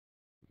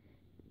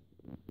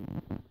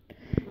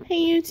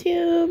Hey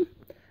YouTube!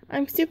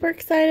 I'm super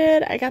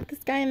excited. I got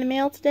this guy in the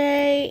mail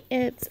today.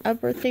 It's a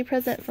birthday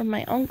present from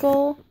my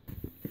uncle.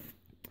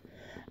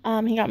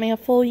 He got me a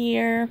full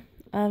year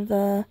of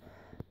the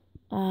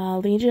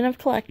Legion of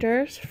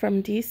Collectors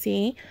from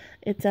DC.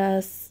 It's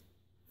a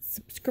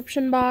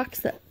subscription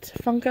box that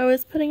Funko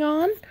is putting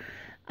on.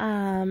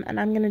 And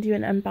I'm going to do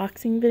an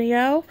unboxing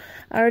video.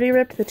 I already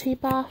ripped the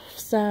tape off,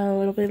 so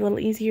it'll be a little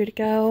easier to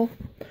go.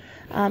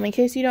 In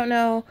case you don't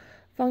know,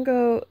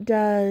 Funko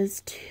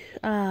does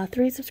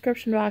 3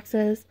 subscription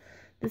boxes.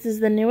 This is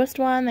the newest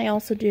one. They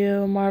also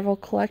do Marvel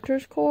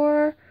Collector's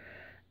Corps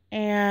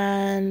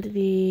and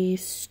the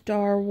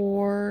Star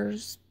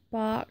Wars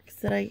box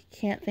that I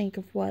can't think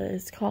of what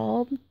it's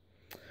called.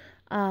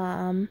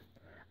 I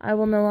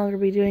will no longer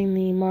be doing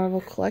the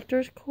Marvel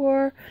Collector's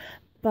Corps,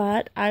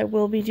 but I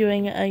will be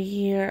doing a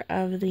year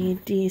of the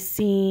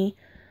DC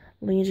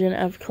Legion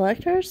of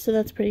Collectors, so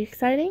that's pretty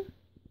exciting.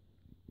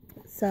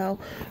 So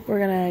we're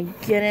gonna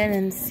get in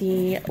and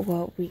see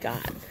what we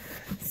got.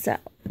 So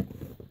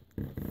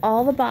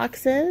all the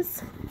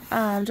boxes,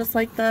 just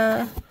like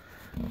the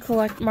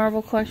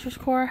Marvel Collector's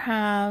Corps,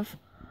 have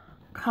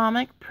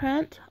comic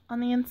print on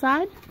the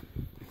inside,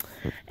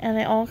 and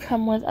they all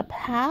come with a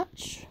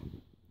patch.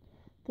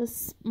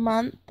 This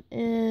month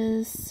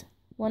is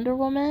Wonder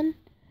Woman,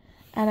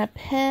 and a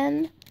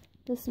pin.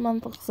 This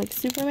month looks like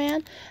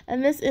Superman,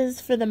 and this is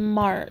for the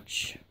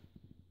March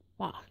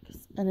box,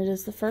 and it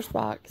is the first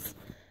box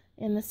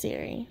in the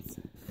series.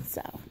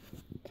 So,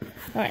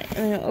 alright,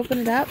 I'm going to open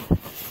it up,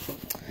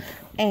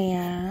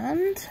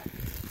 and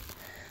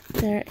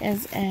there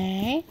is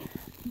a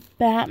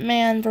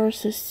Batman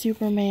vs.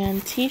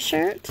 Superman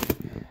t-shirt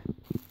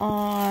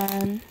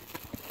on,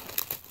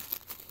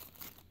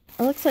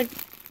 it looks like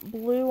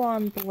blue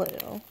on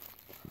blue.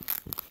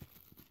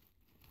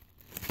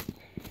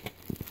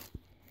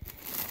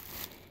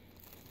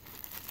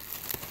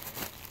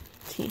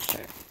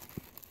 T-shirt.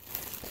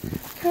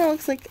 Kind of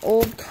looks like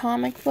old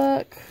comic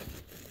book.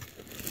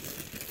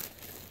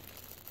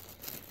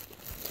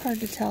 Hard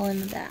to tell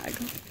in the bag.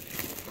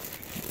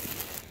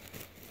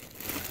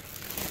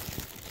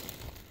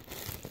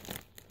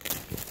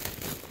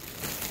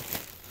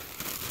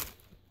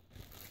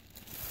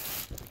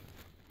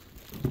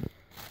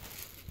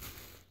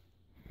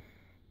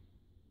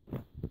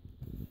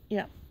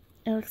 Yeah,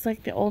 it looks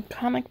like the old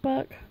comic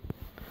book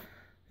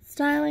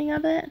styling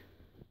of it,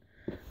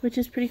 which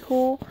is pretty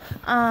cool.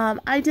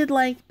 I did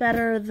like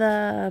better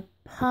the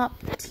pop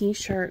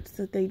t-shirts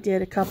that they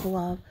did a couple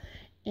of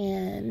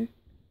in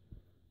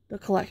the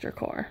Collector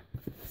Corps.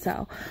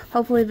 So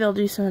hopefully they'll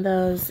do some of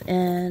those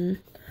in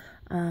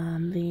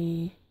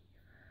the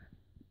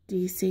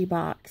DC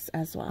box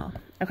as well.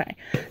 Okay,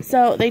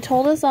 so they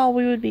told us all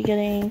we would be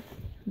getting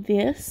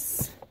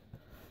this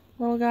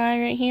little guy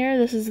right here.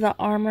 This is the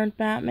Armored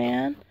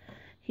Batman.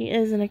 He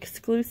is an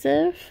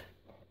exclusive.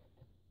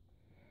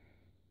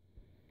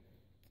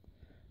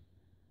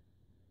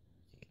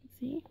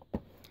 See.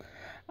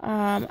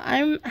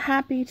 I'm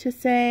happy to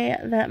say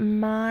that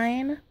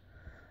mine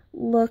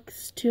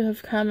looks to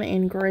have come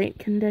in great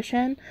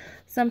condition.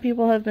 Some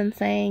people have been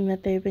saying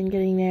that they've been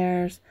getting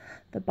theirs,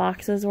 the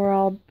boxes were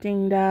all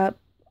dinged up,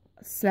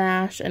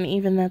 smashed, and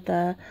even that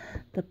the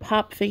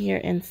pop figure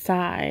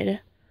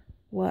inside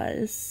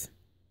was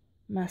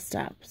messed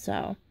up.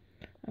 So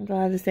I'm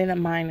glad to say that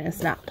mine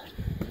is not.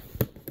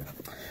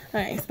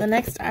 Alright, so the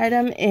next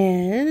item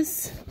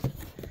is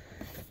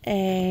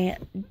a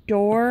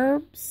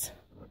Dorbz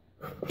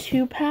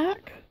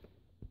 2-pack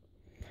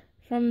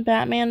from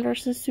Batman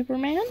vs.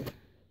 Superman.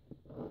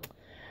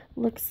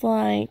 Looks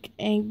like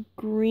a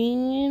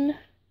green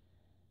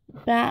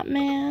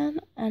Batman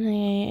and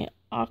a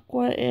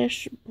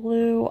aqua-ish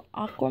blue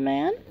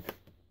Aquaman.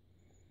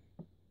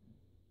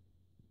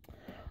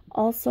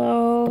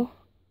 Also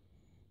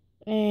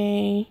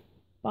a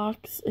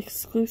box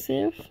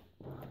exclusive.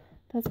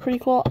 That's pretty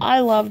cool. I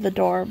love the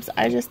Dorbz.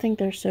 I just think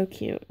they're so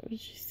cute. Did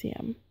you see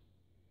them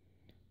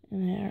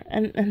in there?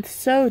 And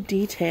so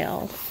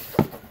detailed.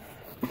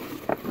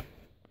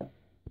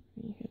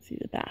 You can see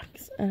the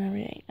backs and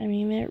everything. I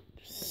mean, they're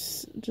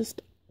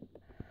just,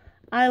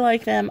 I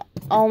like them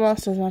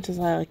almost as much as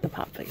I like the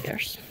pop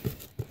figures.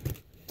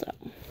 So,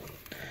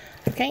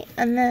 okay,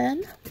 and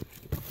then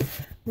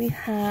we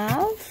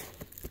have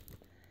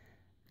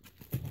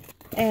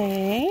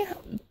a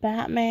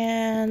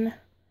Batman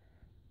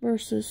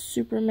vs.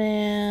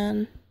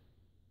 Superman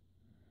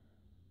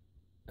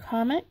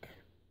comic.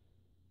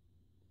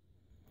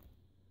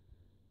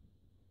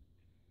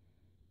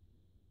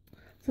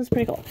 So it's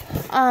pretty cool.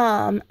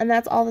 And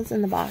that's all that's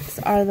in the box,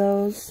 are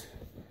those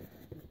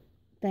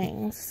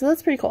things. So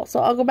that's pretty cool.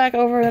 So I'll go back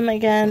over them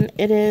again.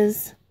 It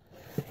is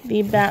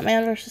the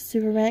Batman vs.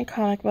 Superman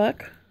comic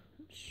book.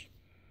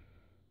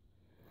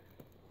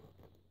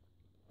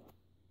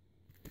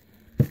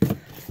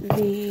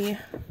 The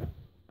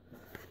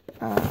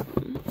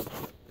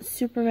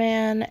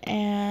Superman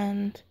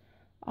and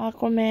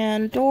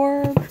Aquaman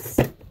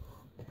Dorbz,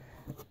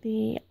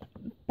 the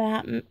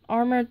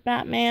Armored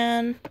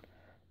Batman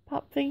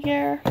pop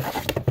figure,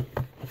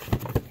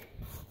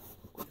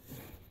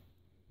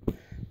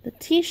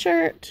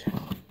 t-shirt,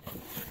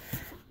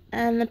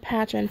 and the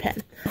patch and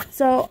pin.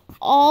 So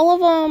all of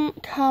them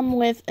come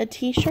with a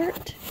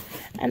t-shirt,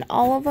 and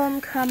all of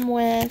them come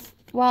with,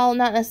 well,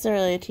 not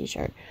necessarily a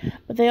t-shirt,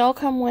 but they all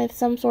come with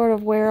some sort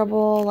of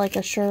wearable, like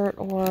a shirt,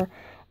 or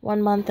 1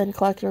 month in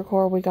Collector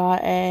Core we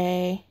got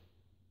a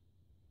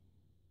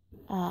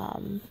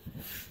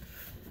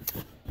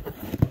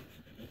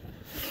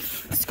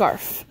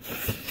scarf.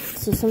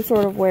 So some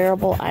sort of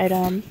wearable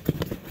item.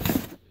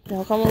 They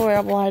all come with a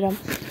wearable item.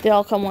 They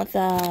all come with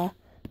a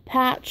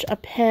patch, a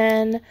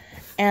pin,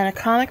 and a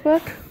comic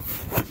book.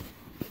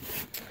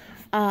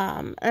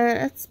 And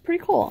it's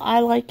pretty cool. I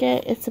like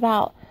it. It's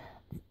about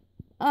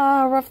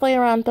roughly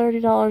around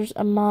 $30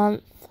 a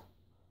month,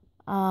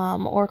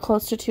 or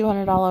close to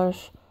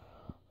 $200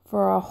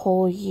 for a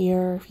whole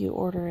year if you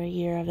order a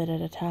year of it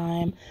at a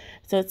time.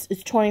 So it's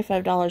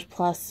 $25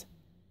 plus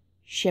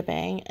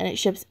shipping, and it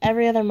ships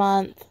every other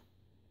month.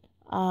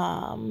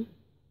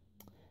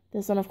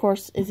 This one, of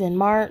course, is in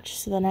March,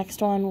 so the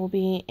next one will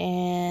be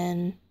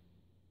in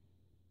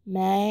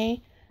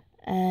May,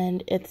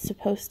 and it's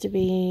supposed to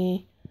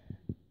be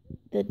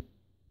the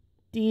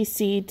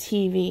DC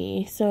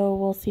TV, so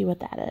we'll see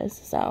what that is.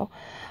 So,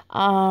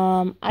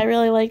 I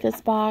really like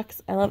this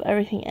box. I love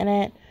everything in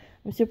it.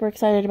 I'm super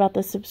excited about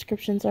the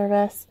subscription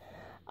service.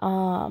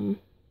 I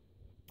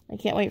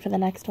can't wait for the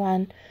next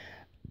one.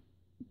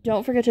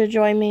 Don't forget to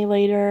join me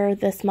later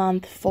this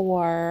month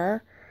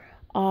for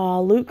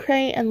Loot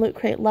Crate and Loot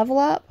Crate Level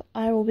Up.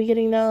 I will be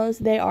getting those.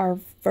 They are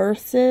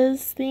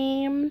Versus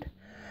themed,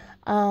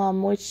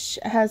 which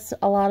has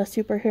a lot of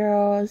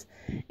superheroes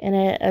in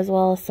it, as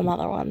well as some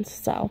other ones.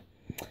 So,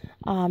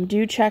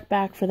 do check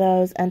back for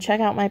those, and check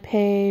out my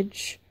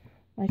page,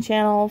 my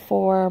channel,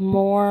 for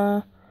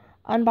more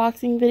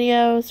unboxing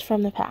videos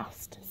from the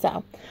past.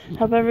 So,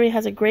 hope everybody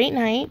has a great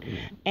night,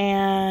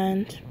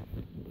 and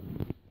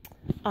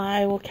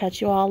I will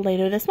catch you all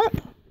later this month.